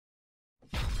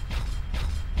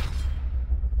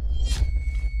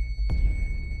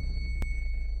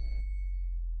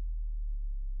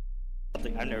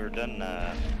think I've never done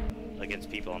against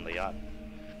people on the yacht.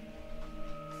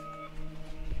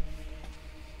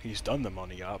 He's done them on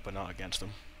the yacht, but not against them.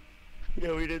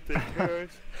 Yeah, we did the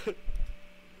terrorists.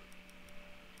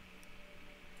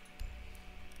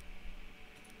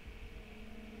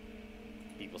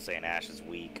 People saying Ash is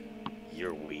weak.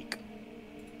 You're weak.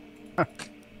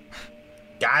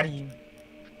 Got him.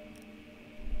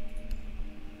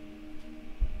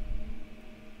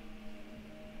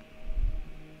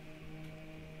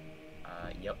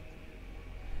 Yep.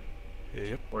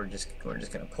 Yep. We're just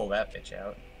gonna pull that bitch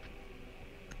out.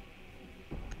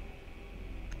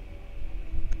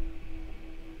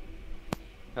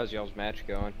 How's y'all's match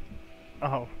going?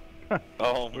 Oh.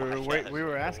 Oh we my were gosh. we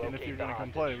were asking if you were gonna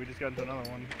come play. We just got into another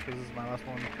one because this is my last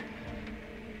one.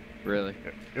 Really?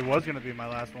 It was gonna be my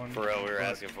last one. For real, we were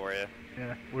asking for you.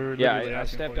 Yeah, we were. Yeah, literally I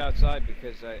asking stepped for you. outside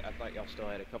because I thought y'all still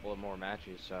had a couple of more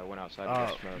matches, so I went outside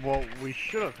to get smoke. Well, we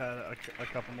should have had a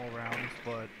couple more rounds,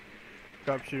 but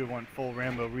Sharpshooter went full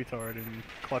Rambo retard and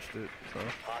clutched it. So.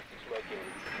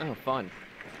 Oh, fun.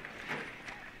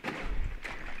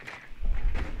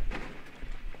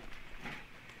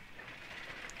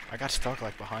 I got stuck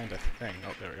like behind a thing.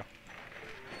 Oh, there we go.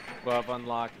 Well, I've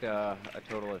unlocked a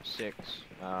total of 6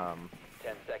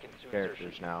 10 seconds to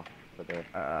characters now for the.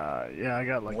 Yeah, I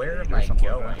got like. Where 8 am or I something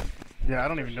like going? that. Yeah, I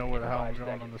don't even know where the hell I'm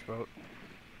going on this boat.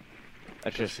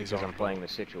 That's just He's because on I'm a playing the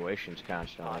situations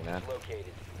constantly, man. located.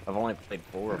 I've only played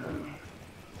 4 of them.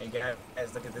 Hey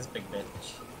guys, look at this big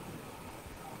bitch.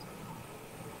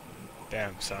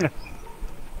 Damn, son.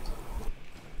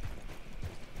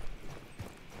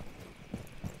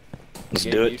 Let's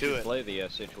Yeah, do you it to should it. play the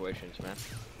situations, man.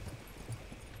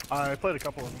 I played a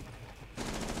couple of them.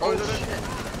 Oh, is it?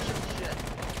 shit.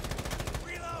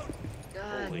 Reload!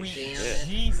 God Holy damn shit. it.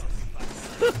 Jesus.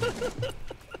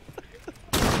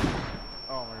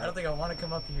 Oh my I don't think I want to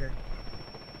come up here.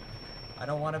 I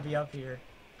don't want to be up here.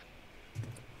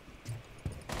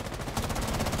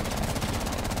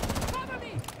 Cover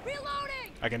me!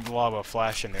 Reloading! I can lob a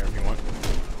flash in there if you want.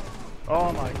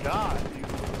 Oh my god, dude.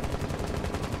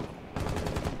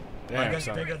 My Damn, gun's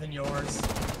son. bigger than yours.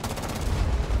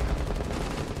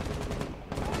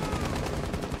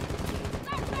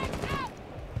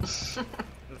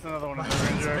 There's another one in My the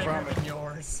gun's Ranger, I bigger promise. than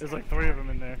yours. There's like 3 of them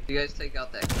in there. You guys take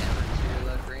out that camera to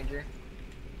your left, Ranger?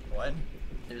 What?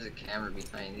 There's a camera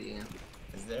behind you.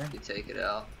 Is there? You take it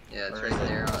out. Yeah, it's Where right is it?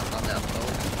 there on that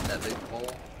pole. That big pole.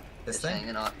 This It's thing?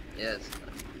 hanging on. Yeah, it's,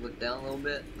 look down a little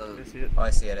bit. You see it? Oh, I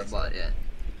see it. I The see bot, it.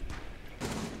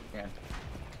 yeah.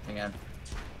 Hang on.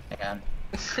 Hang on.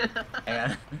 Hang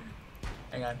on.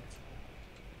 Hang on.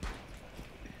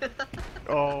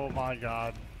 Oh my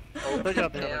god. Oh, Take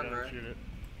out the other guy camera. and shoot it.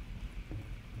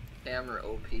 Camera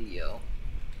OP, yo.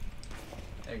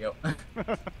 There you go.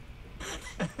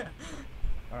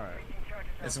 Alright.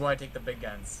 This is why I take the big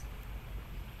guns.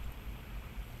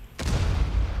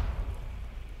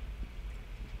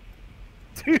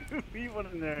 Dude, he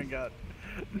went in there and got...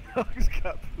 Nuggs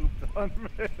got pooped on,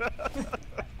 man.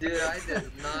 Dude, I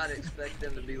did not expect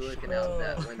them to be looking out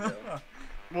that window.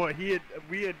 Well,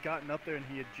 we had gotten up there and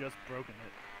he had just broken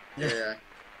it. Yeah.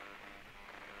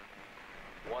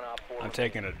 One op 4. I'm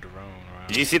taking a drone around.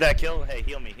 Did you see that kill? Hey,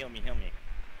 heal me, heal me, heal me.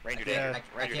 Ranger I Danger. can't,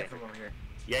 I Ranger can't Danger. from over here.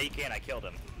 Yeah, you can. I killed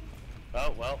him.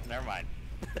 Oh, well, never mind.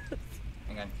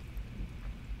 Hang on.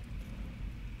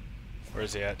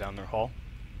 Where's he at? Down their hall?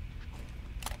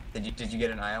 Did you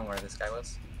get an eye on where this guy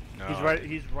was? No.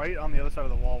 He's right on the other side of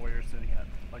the wall where you're sitting at.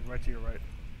 Like right to your right.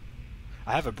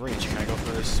 I have a breach. Can I go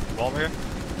for this wall over here?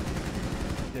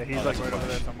 Yeah, he's Oh, like that's right over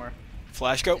flash. there somewhere.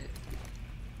 Flash, go.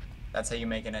 That's how you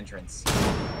make an entrance.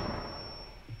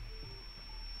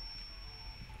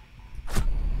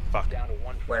 Fuck. Down to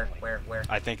one. Where? friendly. Where?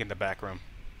 I think in the back room.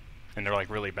 And they're like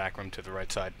really back room to the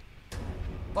right side.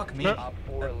 Fuck me. Op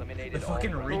 4 eliminated The all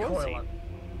fucking friendly. recoil on.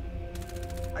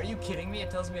 Are you kidding me?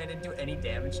 It tells me I didn't do any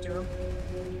damage to him.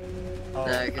 Oh,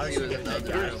 Nah, I 'cause he was shooting that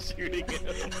another- guy. Shooting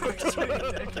him. I was shooting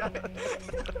that guy.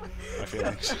 My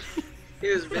feelings. He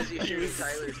was busy shooting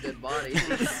Tyler's dead body. He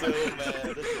was so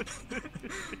mad.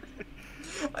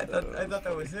 I thought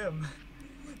that was him.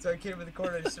 So I came in the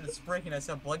corner, I just started spraying, and I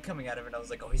saw blood coming out of him, and I was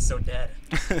like, oh, he's so dead.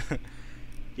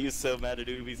 He was so mad at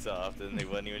Ubisoft and they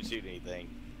wouldn't even shoot anything.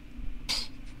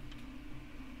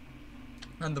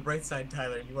 On the bright side,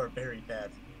 Tyler, you are very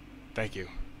dead. Thank you.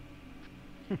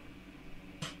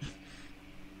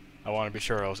 I want to be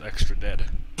sure I was extra dead.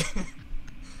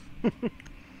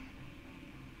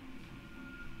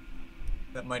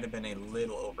 That might have been a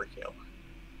little overkill.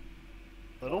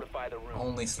 Little? Fortify the room.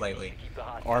 Only slightly. Keep the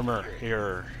hostage Armor secure.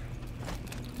 here.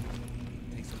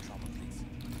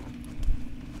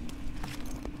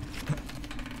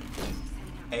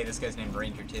 Hey, this guy's named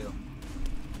Ranger too.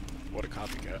 What a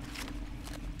copycat.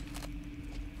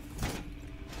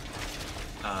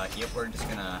 Yep, we're just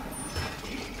gonna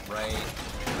right.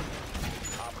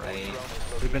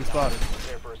 We've been spotted.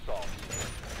 Prepare for assault.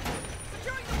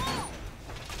 Securing the wall.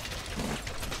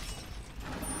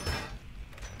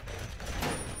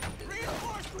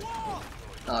 Reinforced wall.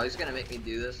 Oh, he's gonna make me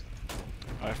do this.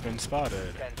 I've been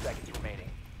spotted. 10 seconds remaining.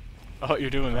 Oh, you're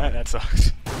doing that? That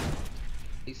sucks.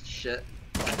 Piece of shit.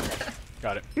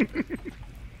 Got it.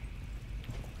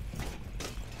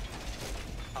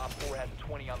 Op 4 has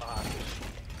 20 on the hostage.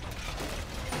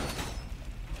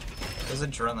 There's a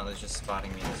drone that was just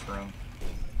spotting me in this room.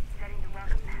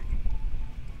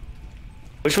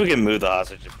 Wish we could move the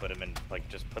hostage and put him in, like,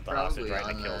 just put the Probably hostage right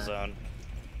in on the kill the- zone.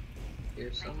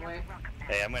 Here somewhere.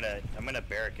 Hey, I'm gonna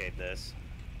barricade this.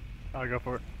 I'll go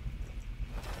for it.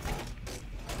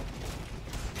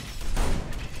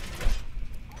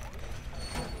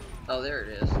 Oh, there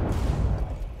it is.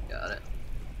 Got it.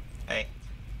 Hey,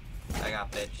 I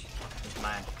got bitch. It's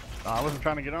mine. I wasn't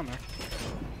trying to get on there.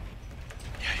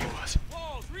 Yeah, he was.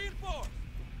 Walls reinforced.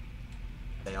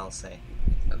 They all say.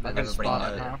 I've been Everybody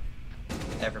spotted. knows. Huh?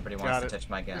 Everybody Got wants it. to touch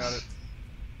my gun. Got it.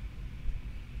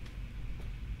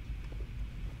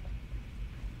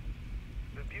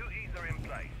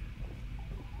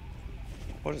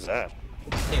 What is that?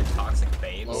 Hey, toxic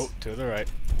babes. Oh, to the right.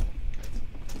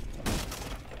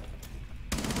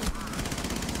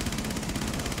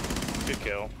 Good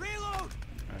kill. Reload.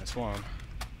 That's one.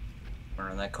 Or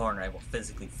in that corner, I will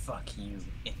physically fuck you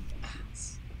in the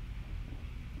ass.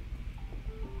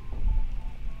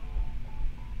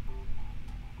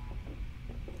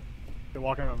 They're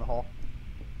walking around the hall.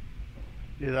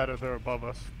 Either that or they're above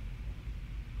us.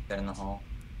 They're in the hall.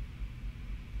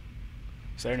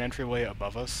 Is there an entryway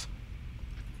above us?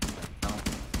 No.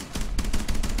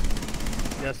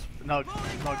 Yes. No,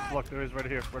 look, there is right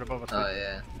here, right above us. Oh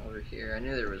yeah, over here. I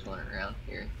knew there was one around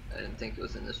here. I didn't think it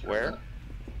was in this room. Where?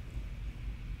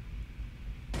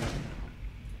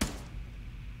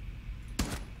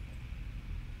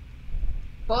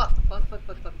 Fuck!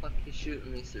 He's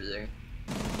shooting me through there.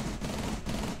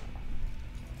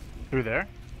 Through there?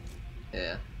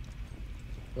 Yeah.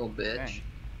 Little bitch. Dang.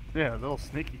 Yeah, a little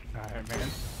sneaky guy, man.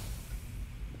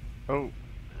 Oh.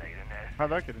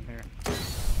 How'd that get in here?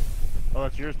 Oh,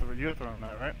 that's yours. You're throwing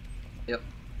that, right? Yep.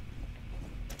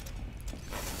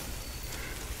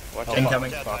 Watch Oh, out,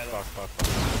 Incoming. watch out, Fuck, Tyler. fuck, fuck, fuck.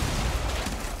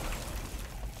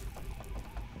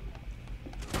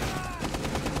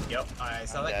 Yep, I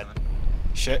saw I'm that dead. coming.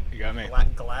 Shit, you got me.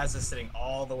 Glass is sitting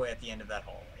all the way at the end of that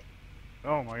hallway.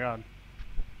 Oh my god.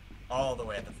 All the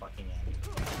way at the fucking end.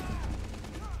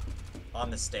 On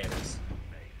the stairs.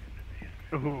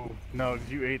 Ooh, no,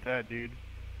 you ate that, dude.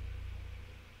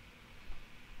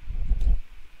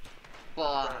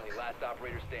 Fuck. Friendly, last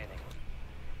operator standing.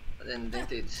 I didn't think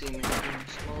they'd see me from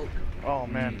smoke. Oh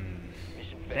man.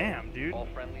 Mission failed. Damn, dude. All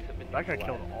friendlies have been That guy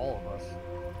neutralized. killed all of us.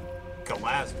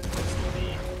 Glass was supposed to be.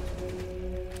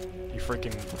 You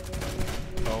freaking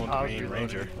owned I was me, reloading.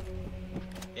 Ranger.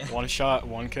 Yeah. One shot,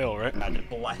 one kill, right?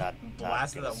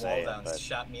 Blasted gonna that say wall it, down, but-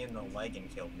 shot me in the leg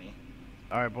and killed me.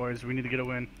 Alright, boys, we need to get a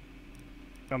win.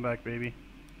 Come back, baby.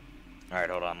 Alright,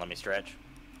 hold on, let me stretch.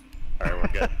 Alright, we're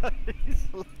good. He's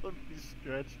a little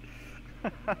stretch.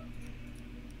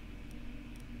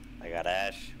 I got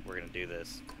Ash. We're gonna do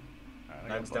this.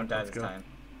 Nugs don't die this time.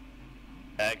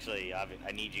 Actually, I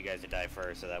need you guys to die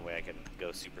first so that way I can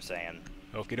go Super Saiyan.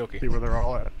 Okie See dokie. where they're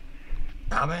all at.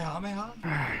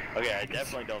 Okay, I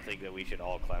definitely don't think that we should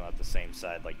all climb up the same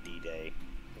side like D-Day.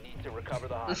 Need to recover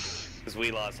the hostage. Because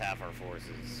we lost half our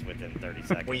forces within 30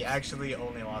 seconds. We actually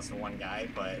only lost one guy,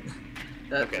 but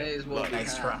That Okay, may as well look. be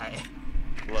nice half.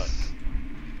 try. Look.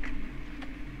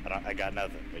 I got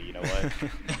nothing, but you know what?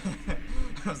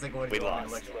 I was like, what do We you want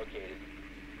me lost. to look Located.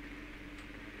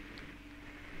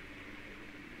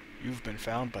 You've been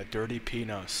found by Dirty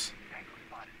P-Nuggs.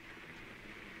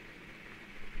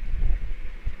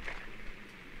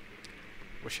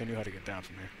 Wish I knew how to get down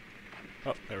from here.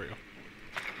 Oh, there we go.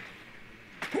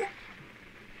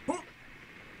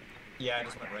 Yeah, I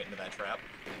just went right into that trap.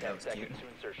 That 10 was seconds cute. to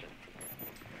insertion.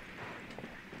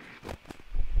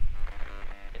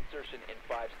 Insertion in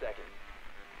 5 seconds.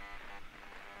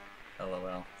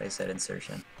 LOL. They said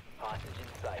insertion. Hostage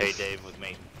in sight. Hey, Dave, with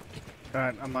me.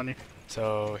 Alright, I'm on you.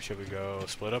 So, should we go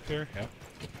split up here? Yeah.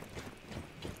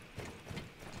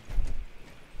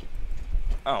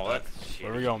 Oh, well, that's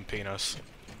Where are we shitty. going, P-Nuggs?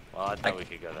 Well, I thought we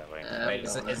could go that way. Wait,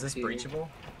 is, going is this up here. breachable?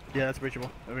 Yeah, that's reachable.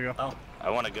 There we go. Oh, I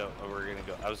want to go. We're gonna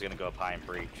go. I was gonna go up high and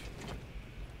breach.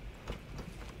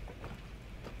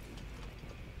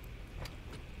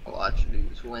 All I should do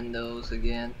is those windows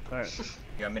again. Alright.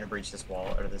 You want me to breach this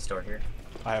wall or this door here?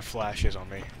 I have flashes on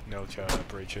me. No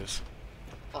breaches.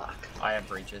 Fuck. I have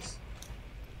breaches.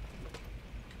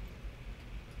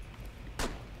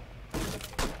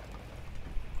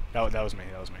 That was me.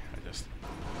 That was me. I just.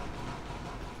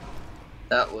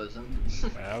 That wasn't.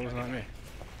 That was not me.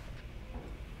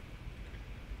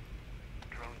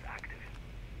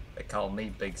 They call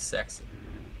me Big Sexy.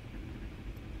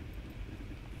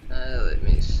 Let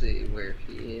me see where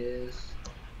he is.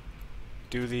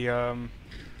 Do the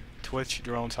Twitch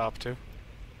drone top too?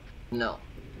 No.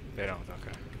 They don't.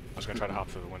 Okay. I was gonna try to hop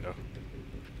through the window.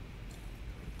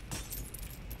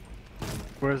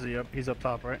 Where is he? Up? He's up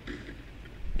top, right?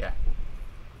 Yeah.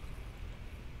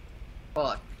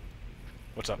 Fuck.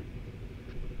 What's up?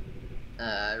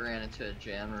 I ran into a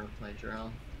jammer with my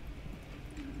drone.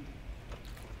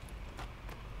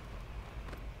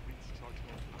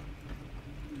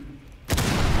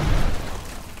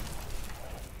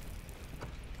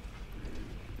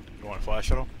 You want a flash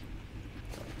shuttle?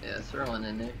 Yeah, throw one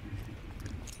in there.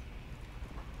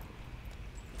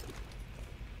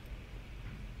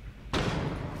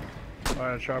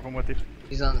 Alright, Sharp, I'm with you.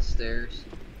 He's on the stairs.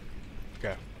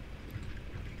 Okay.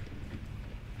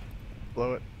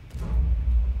 Blow it.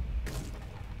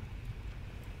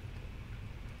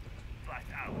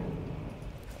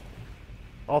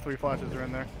 All 3 flashes are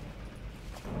in there.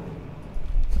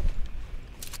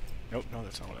 Nope. No,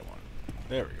 that's not what I wanted.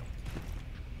 There we go.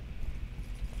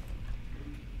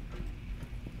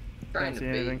 Trying Can't to see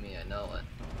bait anything. me, I know it.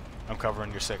 I'm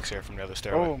covering your 6 here from the other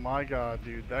stairway. Oh my god,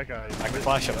 dude. That guy. I can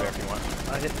flash up there if you want.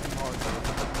 I hit him hard.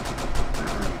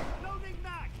 Loading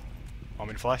back. Want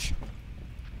me to flash?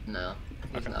 No,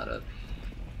 he's Okay. not up.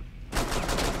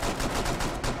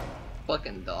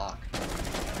 Fucking Doc.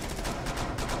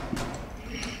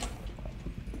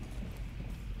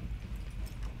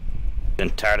 Been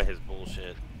tired of his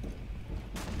bullshit.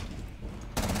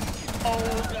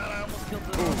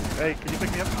 Ooh, hey, can you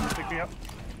pick me up? Can you pick me up?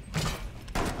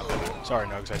 Sorry,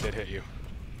 Nuggs. I did hit you.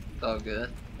 It's all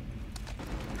good.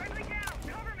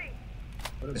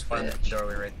 What a Just find the bitch.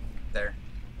 doorway right there.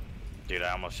 Dude,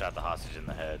 I almost shot the hostage in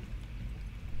the head.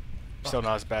 Still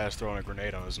not as bad as throwing a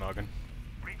grenade on his noggin.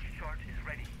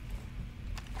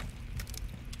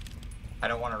 I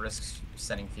don't want to risk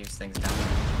sending fuse things down.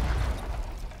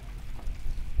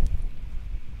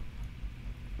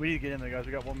 We need to get in there, guys.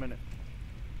 We got 1 minute.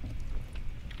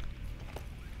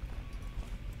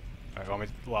 Alright, want me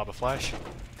to lob a flash?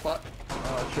 What?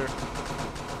 Sure.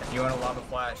 If you want to lob a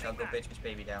flash, I'll go bitch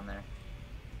baby down there.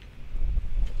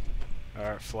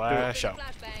 Alright, flash out.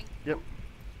 Flashbang. Yep.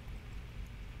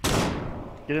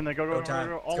 Get in there. Go, go, Go go, time.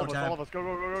 go, go. All Go of us, time. all of us. Go,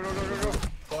 go, go, go, go, go, go, go.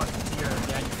 Go on, to your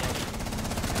Yankee.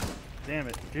 Damn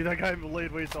it. Dude, that guy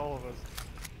laid waste to all of us.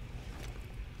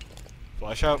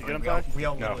 Flash out. You get him, We all, Flash? we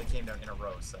all No. literally came down in a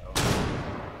row, so.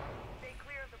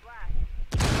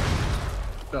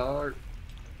 Guard.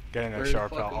 Get in there, Where the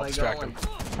Sharp. fuck am I'll I distract going?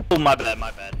 him. Oh, my bad,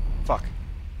 my bad. Fuck.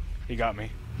 He got me.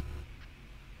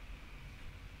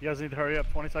 You guys need to hurry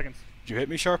up. 20 seconds. Did you hit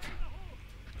me, Sharp?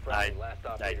 Friendly, last I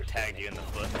operator tagged you in the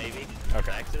foot, maybe.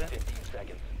 Okay. Accident. 15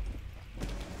 seconds.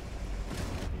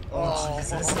 Oh,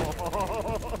 Jesus.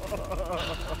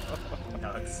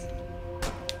 Nuts.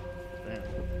 Damn.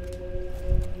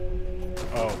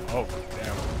 Oh,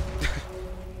 damn.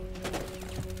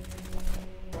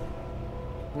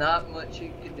 Not much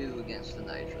you could do against the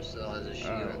nitrous though as a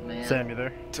shield, man. Sam, you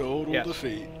there? Total Yes.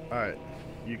 defeat. Alright.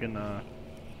 You can,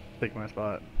 take my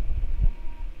spot.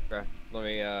 Okay, let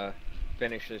me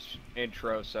finish this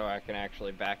intro so I can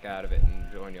actually back out of it and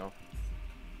join y'all.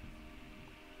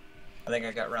 I think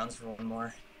I got rounds for one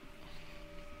more.